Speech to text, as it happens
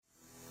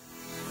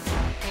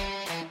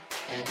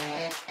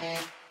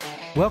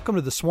Welcome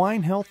to the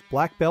Swine Health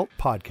Black Belt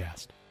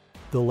Podcast,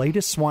 the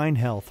latest swine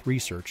health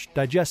research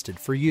digested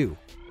for you.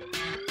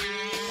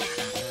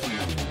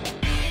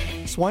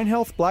 Swine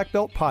Health Black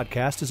Belt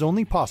Podcast is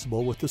only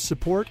possible with the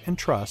support and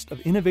trust of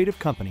innovative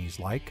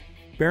companies like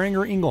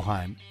Boehringer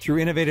Ingelheim. Through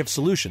innovative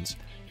solutions,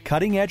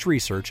 cutting-edge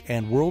research,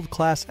 and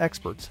world-class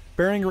experts,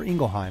 Boehringer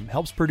Ingelheim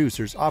helps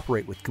producers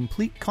operate with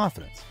complete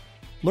confidence.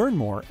 Learn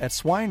more at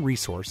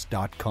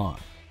swineresource.com.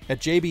 At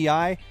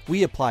JBI,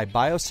 we apply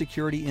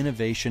biosecurity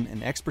innovation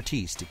and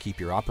expertise to keep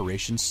your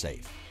operations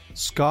safe.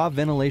 SCA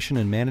Ventilation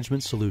and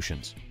Management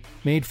Solutions.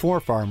 Made for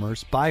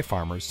farmers, by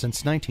farmers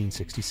since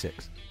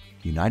 1966.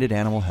 United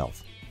Animal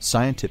Health.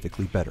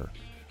 Scientifically better.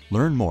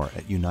 Learn more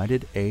at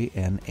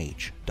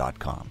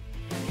unitedanh.com.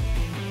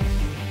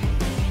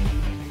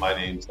 My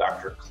name is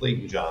Dr.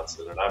 Clayton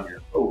Johnson, and I'm your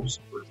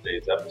host for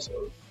today's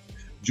episode.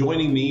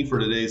 Joining me for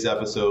today's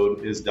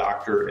episode is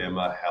Dr.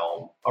 Emma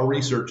Helm, a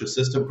research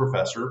assistant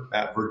professor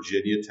at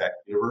Virginia Tech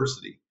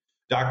University.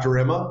 Dr.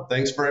 Emma,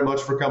 thanks very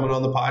much for coming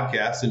on the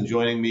podcast and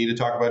joining me to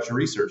talk about your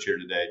research here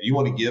today. Do you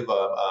want to give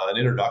an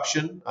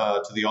introduction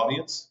to the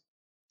audience?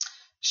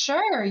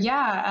 Sure.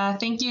 Yeah.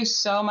 Thank you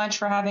so much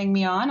for having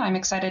me on. I'm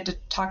excited to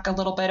talk a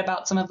little bit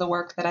about some of the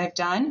work that I've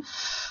done.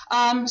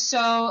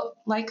 So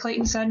like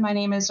Clayton said, my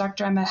name is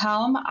Dr. Emma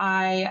Helm.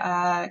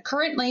 I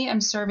currently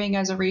am serving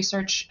as a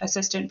research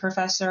assistant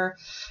professor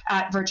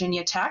at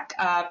Virginia Tech.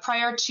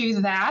 Prior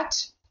to that,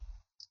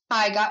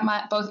 I got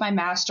both my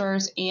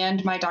master's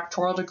and my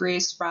doctoral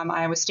degrees from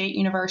Iowa State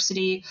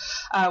University,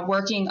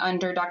 working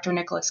under Dr.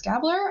 Nicholas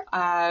Gabler.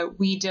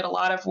 We did a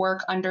lot of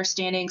work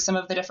understanding some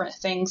of the different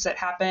things that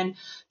happen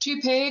to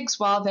pigs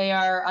while they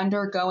are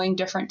undergoing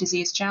different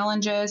disease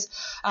challenges,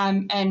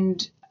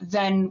 and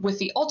then with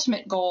the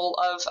ultimate goal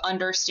of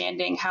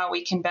understanding how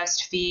we can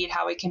best feed,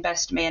 how we can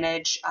best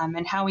manage,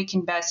 and how we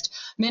can best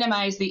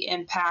minimize the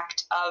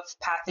impact of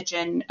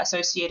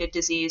pathogen-associated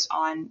disease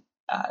on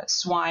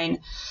swine,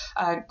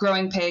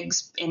 growing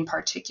pigs in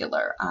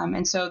particular.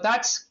 And so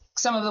that's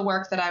some of the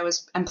work that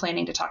I'm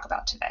planning to talk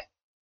about today.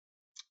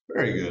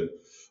 Very good.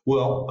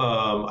 Well,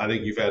 I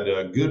think you've had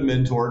a good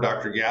mentor.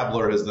 Dr.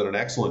 Gabler has done an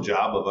excellent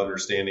job of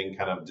understanding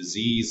kind of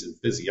disease and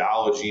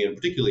physiology, and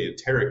particularly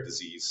enteric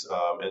disease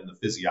and the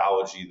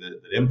physiology that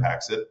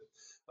impacts it.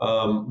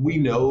 We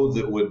know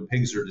that when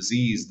pigs are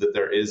diseased, that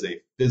there is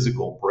a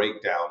physical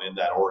breakdown in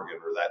that organ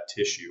or that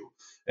tissue.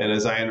 And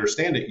as I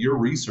understand it, your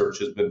research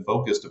has been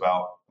focused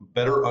about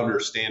better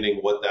understanding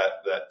what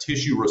that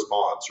tissue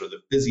response or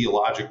the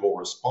physiological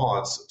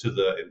response to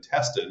the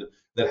intestine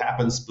that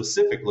happens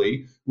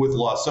specifically with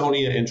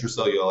Lawsonia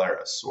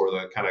intracellularis, or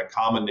the kind of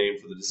common name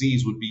for the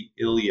disease would be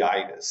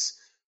Ileitis.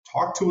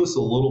 Talk to us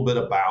a little bit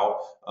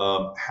about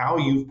how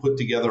you've put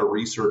together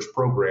research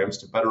programs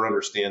to better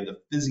understand the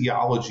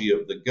physiology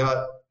of the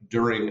gut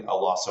during a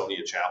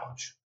Lawsonia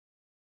challenge.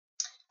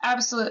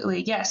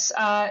 Absolutely, yes.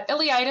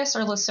 Ileitis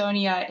or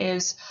Lawsonia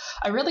is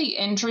a really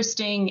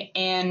interesting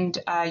and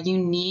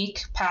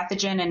unique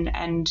pathogen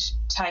and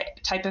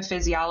type of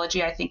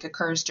physiology I think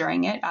occurs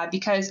during it,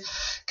 because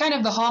kind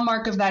of the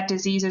hallmark of that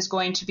disease is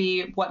going to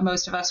be what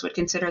most of us would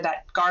consider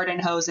that garden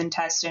hose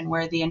intestine,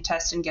 where the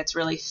intestine gets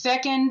really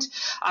thickened.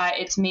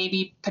 It's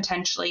maybe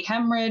potentially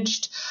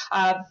hemorrhaged,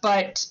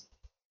 but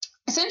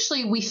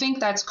essentially, we think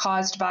that's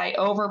caused by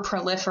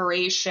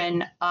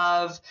overproliferation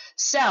of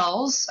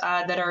cells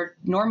that are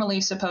normally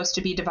supposed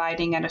to be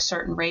dividing at a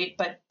certain rate,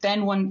 but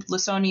then when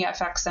Lawsonia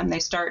affects them, they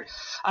start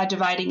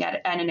dividing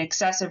at an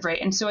excessive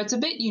rate. And so it's a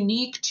bit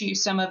unique to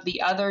some of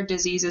the other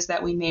diseases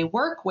that we may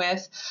work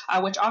with,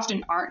 which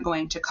often aren't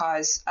going to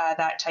cause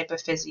that type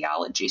of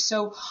physiology.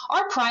 So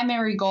our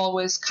primary goal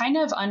was kind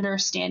of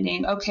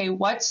understanding, okay,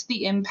 what's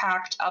the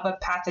impact of a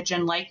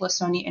pathogen like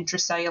Lawsonia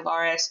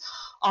intracellularis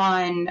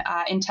on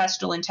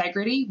intestinal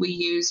integrity. We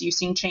use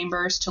Eucine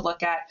chambers to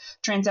look at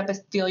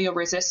transepithelial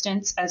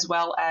resistance as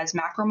well as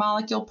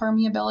macromolecule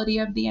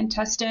permeability of the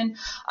intestine,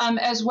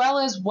 as well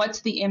as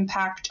what's the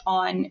impact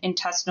on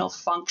intestinal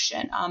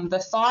function. The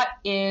thought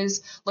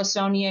is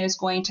Lawsonia is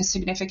going to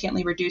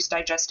significantly reduce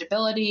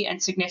digestibility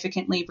and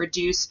significantly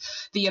reduce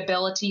the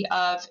ability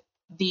of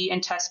the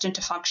intestine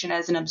to function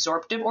as an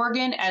absorptive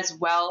organ, as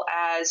well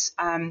as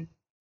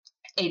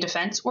a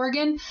defense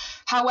organ.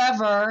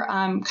 However,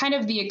 kind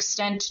of the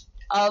extent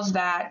of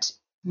that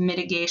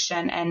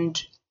mitigation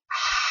and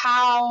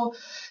how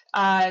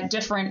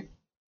different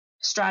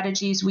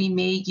strategies we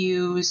may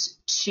use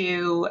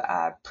to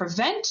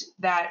prevent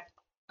that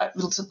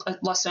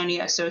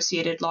Lawsonia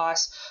associated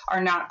loss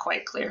are not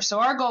quite clear. So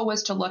our goal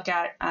was to look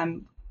at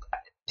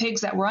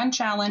pigs that were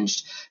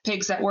unchallenged,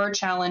 pigs that were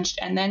challenged,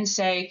 and then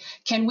say,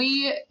 can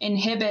we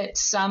inhibit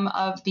some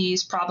of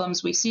these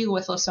problems we see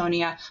with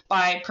Lawsonia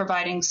by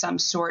providing some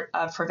sort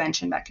of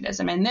prevention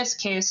mechanism? In this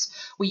case,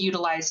 we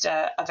utilized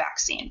a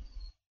vaccine.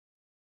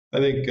 I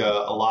think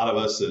a lot of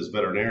us as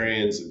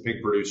veterinarians and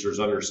pig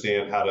producers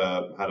understand how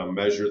to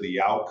measure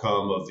the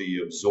outcome of the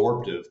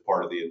absorptive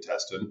part of the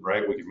intestine,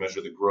 right? We can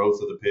measure the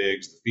growth of the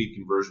pigs, the feed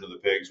conversion of the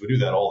pigs. We do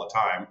that all the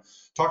time.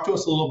 Talk to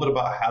us a little bit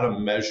about how to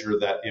measure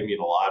that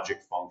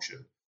immunologic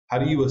function. How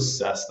do you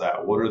assess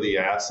that? What are the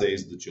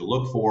assays that you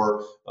look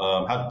for?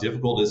 How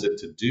difficult is it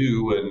to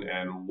do?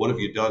 And what have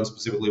you done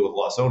specifically with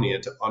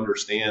Lawsonia to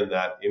understand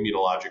that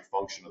immunologic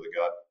function of the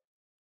gut?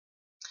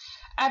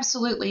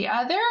 Absolutely.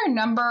 There are a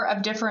number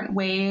of different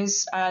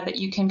ways that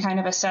you can kind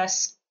of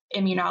assess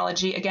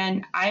immunology.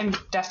 Again, I'm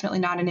definitely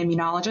not an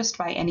immunologist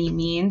by any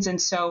means.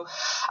 And so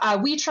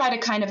we try to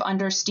kind of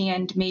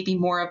understand maybe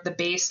more of the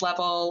base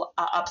level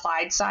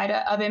applied side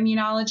of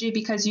immunology,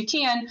 because you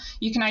can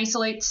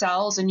isolate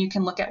cells and you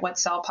can look at what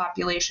cell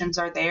populations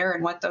are there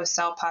and what those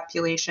cell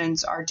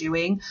populations are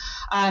doing.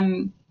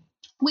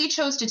 We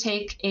chose to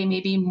take a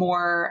maybe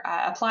more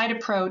applied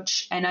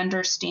approach and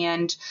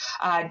understand,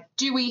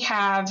 do we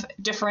have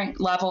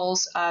different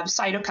levels of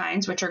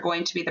cytokines, which are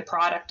going to be the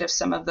product of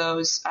some of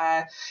those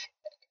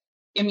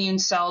immune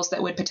cells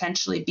that would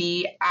potentially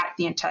be at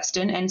the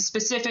intestine, and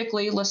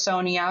specifically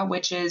Lawsonia,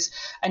 which is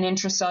an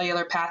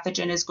intracellular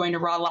pathogen, is going to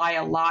rely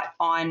a lot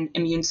on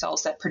immune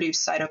cells that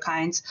produce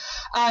cytokines.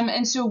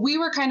 And so we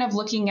were kind of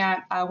looking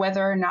at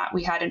whether or not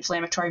we had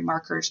inflammatory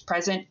markers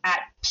present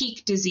at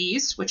peak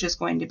disease, which is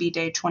going to be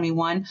day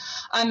 21.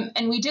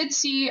 And we did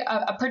see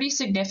a pretty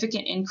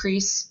significant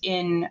increase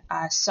in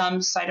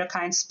some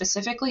cytokines,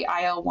 specifically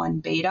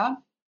IL-1 beta.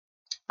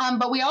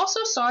 But we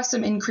also saw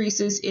some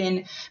increases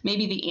in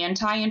maybe the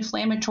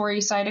anti-inflammatory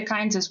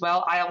cytokines as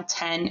well.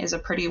 IL-10 is a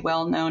pretty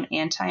well-known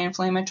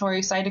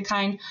anti-inflammatory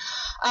cytokine.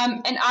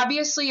 And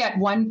obviously, at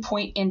one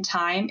point in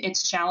time,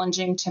 it's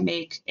challenging to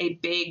make a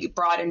big,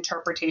 broad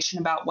interpretation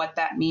about what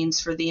that means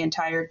for the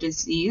entire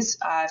disease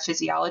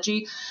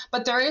physiology.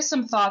 But there is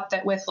some thought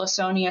that with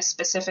Lawsonia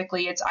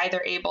specifically, it's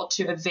either able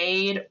to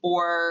evade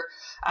or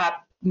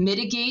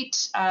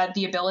mitigate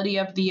the ability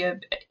of the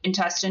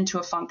intestine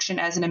to function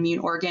as an immune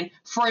organ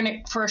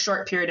for a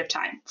short period of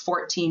time,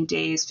 14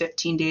 days,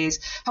 15 days.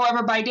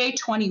 However, by day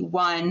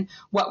 21,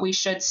 what we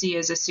should see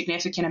is a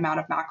significant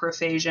amount of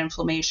macrophage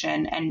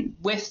inflammation. And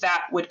with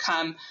that would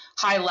come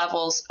high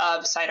levels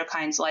of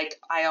cytokines like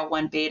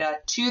IL-1 beta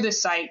to the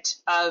site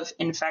of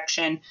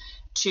infection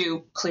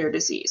to clear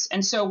disease.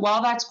 And so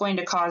while that's going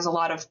to cause a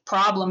lot of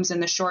problems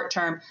in the short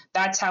term,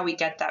 that's how we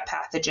get that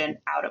pathogen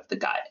out of the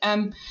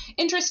gut.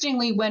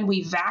 Interestingly, when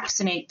we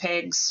vaccinate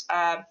pigs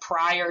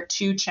prior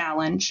to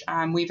challenge,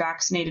 we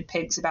vaccinated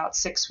pigs about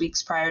 6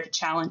 weeks prior to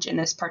challenge in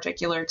this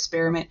particular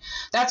experiment.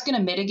 That's going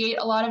to mitigate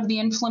a lot of the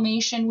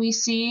inflammation we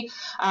see.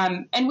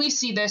 And we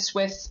see this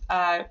with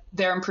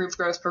their improved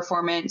growth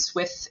performance,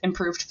 with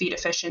improved feed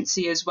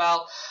efficiency as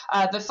well.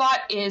 The thought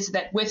is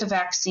that with a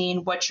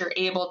vaccine, what you're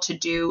able to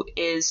do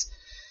is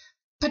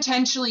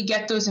potentially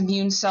get those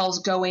immune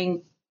cells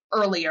going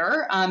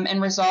earlier and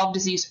resolve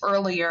disease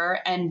earlier.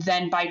 And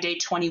then by day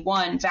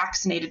 21,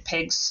 vaccinated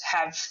pigs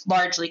have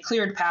largely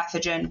cleared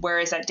pathogen,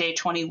 whereas at day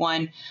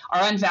 21,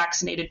 our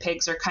unvaccinated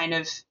pigs are kind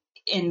of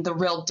in the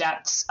real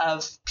depths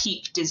of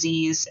peak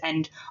disease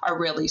and are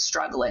really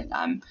struggling.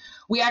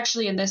 We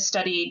actually in this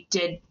study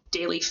did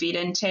daily feed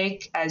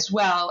intake as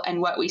well.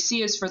 And what we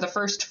see is for the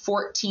first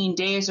 14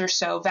 days or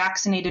so,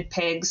 vaccinated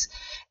pigs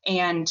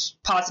and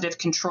positive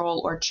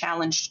control or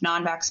challenged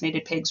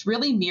non-vaccinated pigs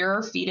really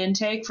mirror feed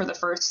intake for the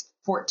first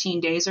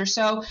 14 days or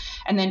so.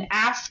 And then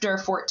after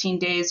 14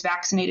 days,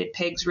 vaccinated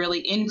pigs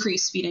really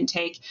increase feed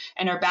intake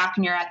and are back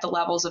near at the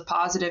levels of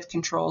positive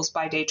controls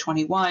by day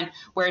 21,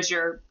 whereas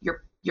your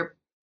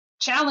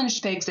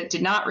challenged pigs that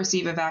did not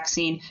receive a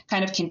vaccine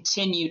kind of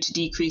continue to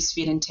decrease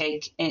feed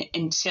intake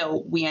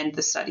until we end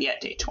the study at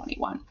day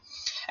 21.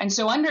 And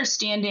so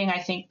understanding, I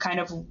think,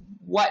 kind of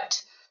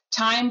what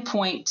time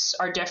points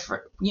are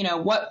different,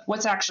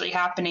 what's actually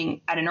happening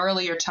at an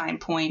earlier time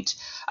point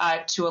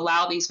to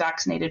allow these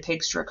vaccinated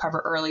pigs to recover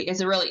early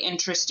is a really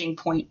interesting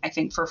point, I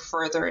think, for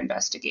further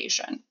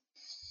investigation.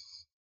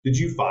 Did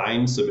you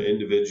find some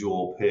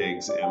individual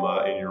pigs,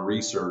 Emma, in your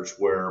research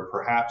where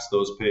perhaps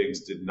those pigs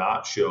did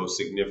not show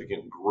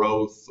significant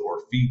growth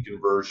or feed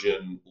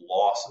conversion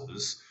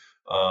losses,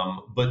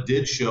 but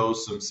did show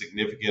some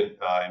significant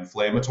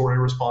inflammatory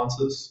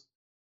responses?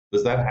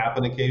 Does that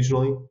happen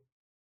occasionally?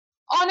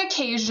 On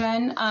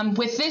occasion.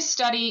 With this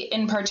study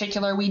in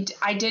particular,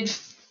 I did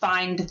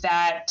find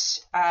that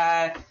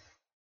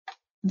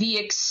the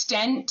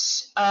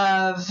extent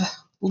of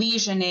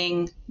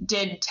lesioning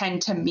did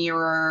tend to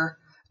mirror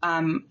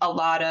a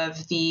lot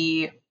of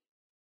the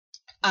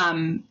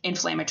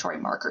inflammatory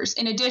markers.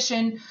 In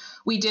addition,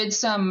 we did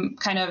some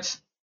kind of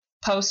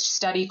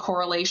post-study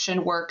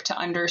correlation work to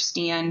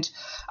understand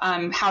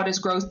how does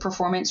growth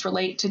performance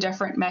relate to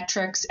different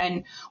metrics.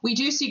 And we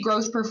do see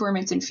growth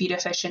performance and feed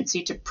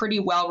efficiency to pretty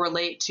well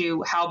relate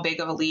to how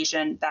big of a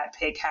lesion that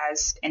pig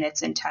has in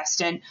its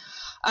intestine.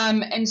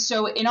 And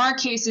so in our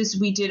cases,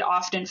 we did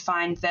often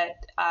find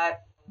that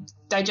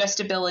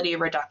digestibility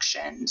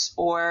reductions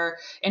or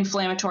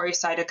inflammatory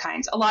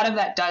cytokines, a lot of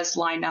that does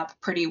line up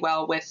pretty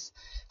well with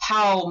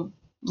how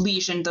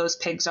lesioned those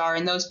pigs are.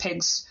 And those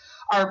pigs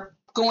are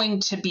going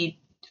to be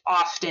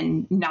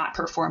often not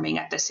performing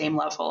at the same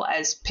level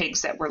as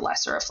pigs that were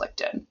lesser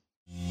afflicted.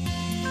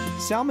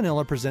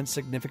 Salmonella presents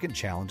significant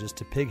challenges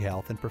to pig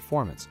health and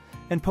performance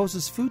and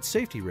poses food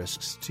safety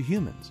risks to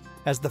humans.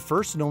 As the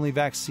first and only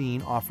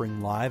vaccine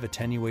offering live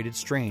attenuated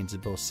strains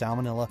of both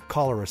Salmonella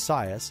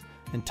choleraceus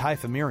and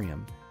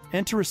Typhimurium,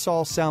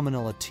 Enterosol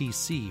Salmonella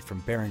TC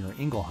from Boehringer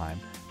Ingelheim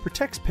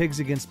protects pigs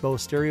against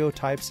both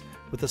stereotypes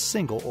with a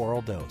single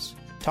oral dose.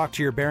 Talk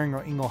to your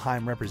Boehringer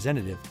Ingelheim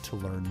representative to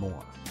learn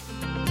more.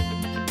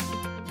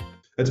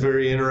 That's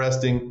very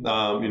interesting.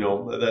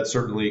 That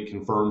certainly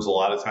confirms a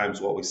lot of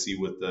times what we see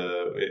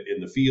in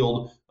the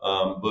field.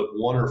 But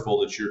wonderful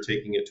that you're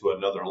taking it to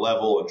another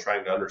level and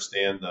trying to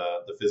understand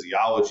the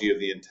physiology of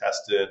the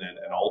intestine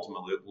and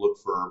ultimately look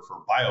for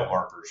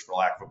biomarkers, for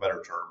lack of a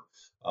better term,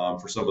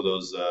 for some of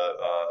those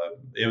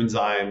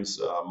enzymes,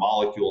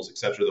 molecules, et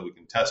cetera, that we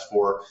can test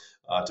for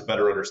to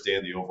better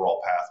understand the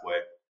overall pathway.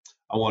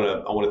 I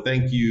want to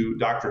thank you,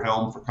 Dr.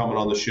 Helm, for coming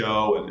on the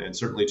show, and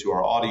certainly to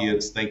our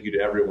audience. Thank you to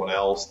everyone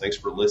else. Thanks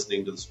for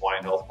listening to the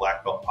Swine Health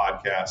Black Belt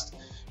podcast.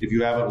 If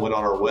you haven't went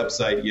on our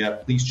website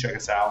yet, please check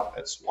us out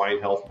at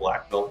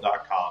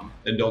swinehealthblackbelt.com.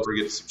 And don't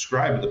forget to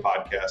subscribe to the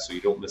podcast so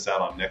you don't miss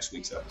out on next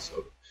week's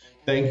episode.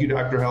 Thank you,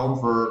 Dr. Helm,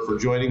 for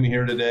joining me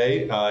here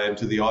today. And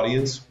to the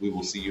audience, we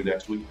will see you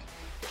next week.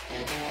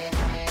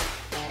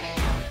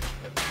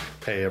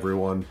 Hey,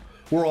 everyone.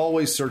 We're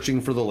always searching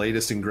for the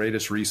latest and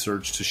greatest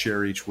research to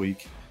share each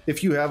week.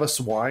 If you have a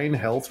swine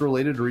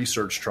health-related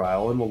research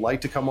trial and would like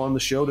to come on the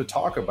show to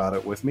talk about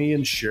it with me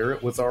and share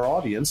it with our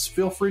audience,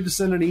 feel free to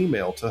send an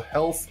email to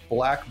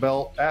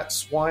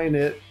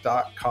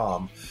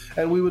healthblackbelt@swineit.com,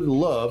 and we would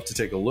love to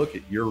take a look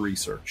at your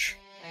research.